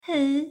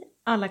Hej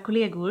alla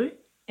kollegor,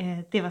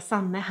 det var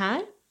Sanne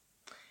här.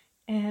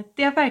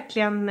 Det har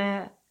verkligen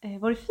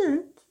varit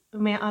fint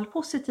med all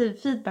positiv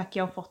feedback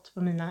jag har fått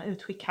på mina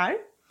utskick här.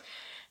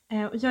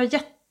 Och jag är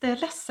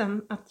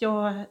jätteledsen att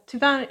jag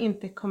tyvärr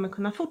inte kommer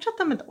kunna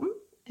fortsätta med dem,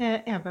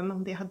 även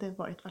om det hade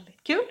varit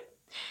väldigt kul.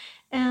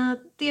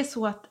 Det är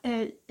så att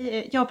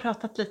jag har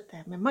pratat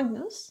lite med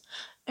Magnus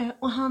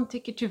och han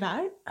tycker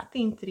tyvärr att det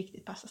inte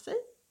riktigt passar sig,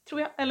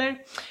 tror jag.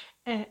 Eller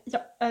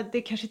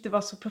det kanske inte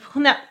var så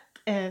professionellt.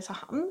 Sa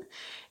han.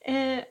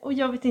 Och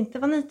jag vet inte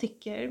vad ni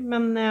tycker,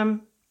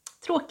 men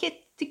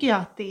tråkigt tycker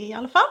jag att det är i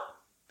alla fall.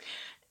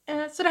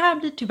 Så det här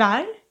blir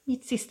tyvärr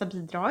mitt sista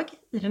bidrag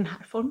i den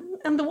här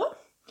formen ändå.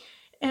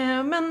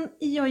 Men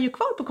jag är ju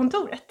kvar på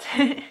kontoret.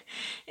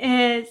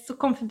 Så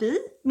kom förbi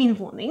min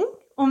våning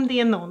om det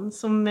är någon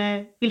som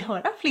vill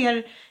höra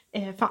fler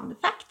fun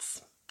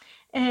facts.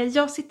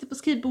 Jag sitter på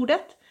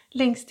skrivbordet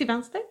längst till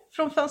vänster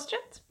från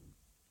fönstret.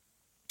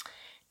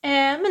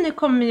 Men nu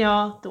kommer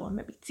jag då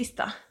med mitt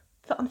sista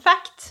fun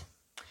fact.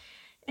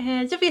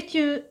 Jag vet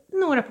ju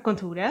några på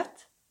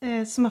kontoret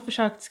som har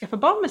försökt skaffa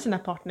barn med sina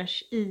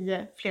partners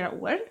i flera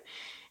år.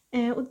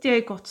 Och det har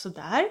ju gått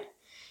sådär.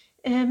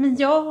 Men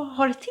jag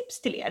har ett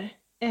tips till er.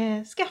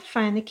 Skaffa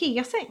en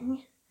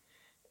IKEA-säng.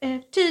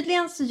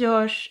 Tydligen så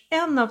görs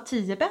 1 av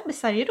 10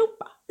 bebisar i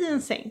Europa i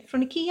en säng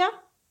från IKEA.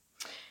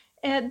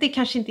 Det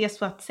kanske inte är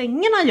så att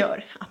sängarna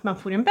gör att man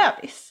får en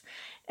bebis.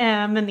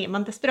 Men är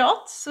man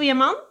desperat så är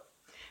man.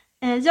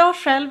 Jag har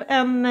själv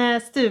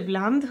en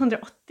Stuvland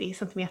 180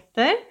 cm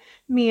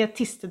med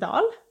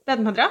Tistedal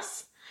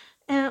bäddmadrass.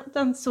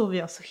 Den sover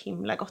jag så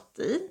himla gott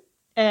i.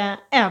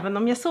 Även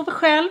om jag sover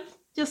själv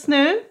just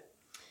nu.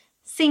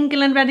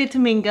 Single and ready to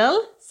mingle,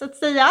 så att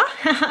säga.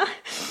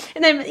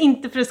 Nej, men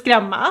inte för att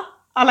skrämma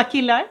alla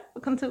killar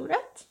på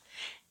kontoret.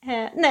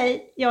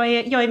 Nej,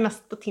 jag är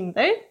mest på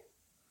Tinder.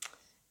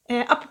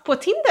 Apropå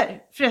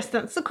Tinder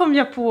förresten så kom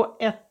jag på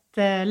ett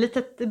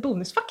litet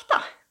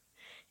bonusfakta.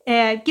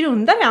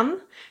 Grundaren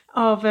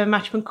av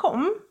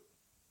Match.com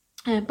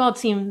bad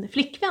sin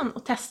flickvän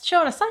att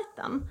testköra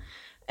sajten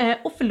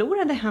och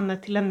förlorade henne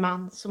till en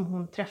man som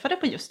hon träffade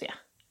på just det,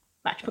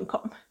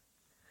 Match.com.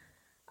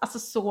 Alltså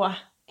så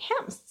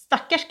hemskt,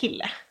 stackars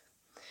kille.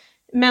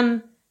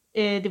 Men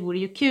det vore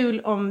ju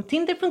kul om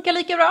Tinder funkar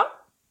lika bra.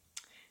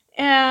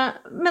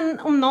 Men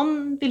om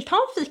någon vill ta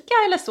en fika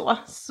eller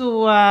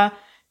så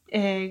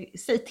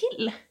säg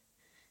till.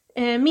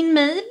 Min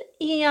mail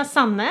är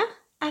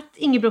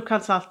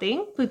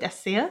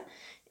sanne@ingebrokconsulting.se.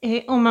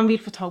 Om man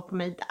vill få tag på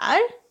mig där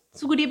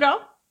så går det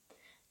bra.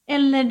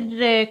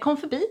 Eller kom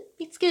förbi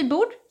mitt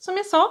skrivbord som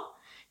jag sa.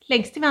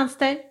 Längst till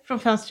vänster från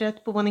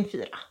fönstret på våning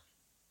 4.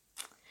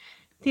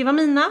 Det var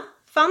mina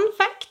fun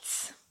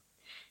facts.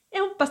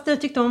 Jag hoppas att du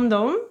tyckte om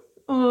dem.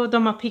 Och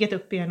de har piggat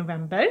upp i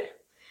november.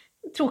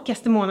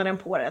 Tråkigaste månaden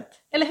på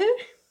året, eller hur?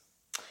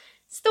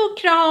 Stor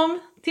kram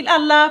till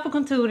alla på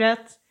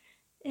kontoret.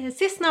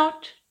 Ses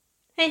snart.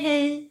 Hej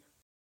hej!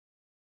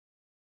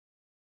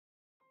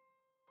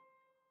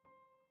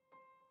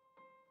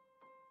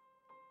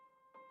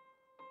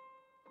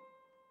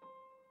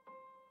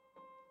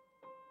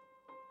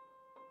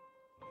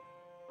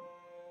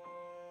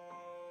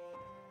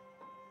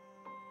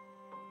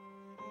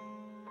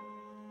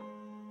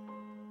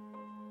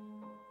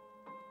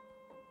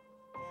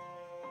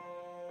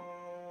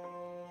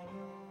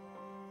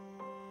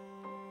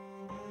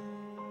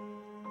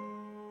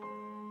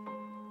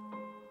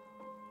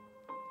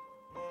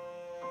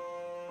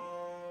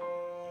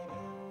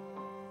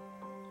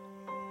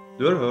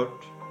 Du har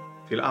hört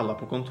Till alla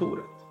på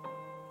kontoret.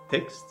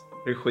 Text,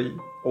 regi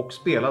och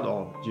spelad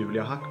av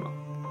Julia Hackman.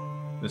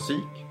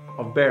 Musik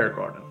av Bear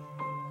Garden.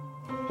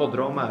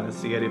 Poddrama är en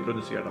serie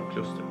producerad av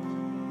Klustret.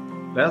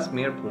 Läs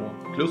mer på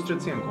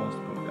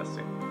klustretsenkonst.se.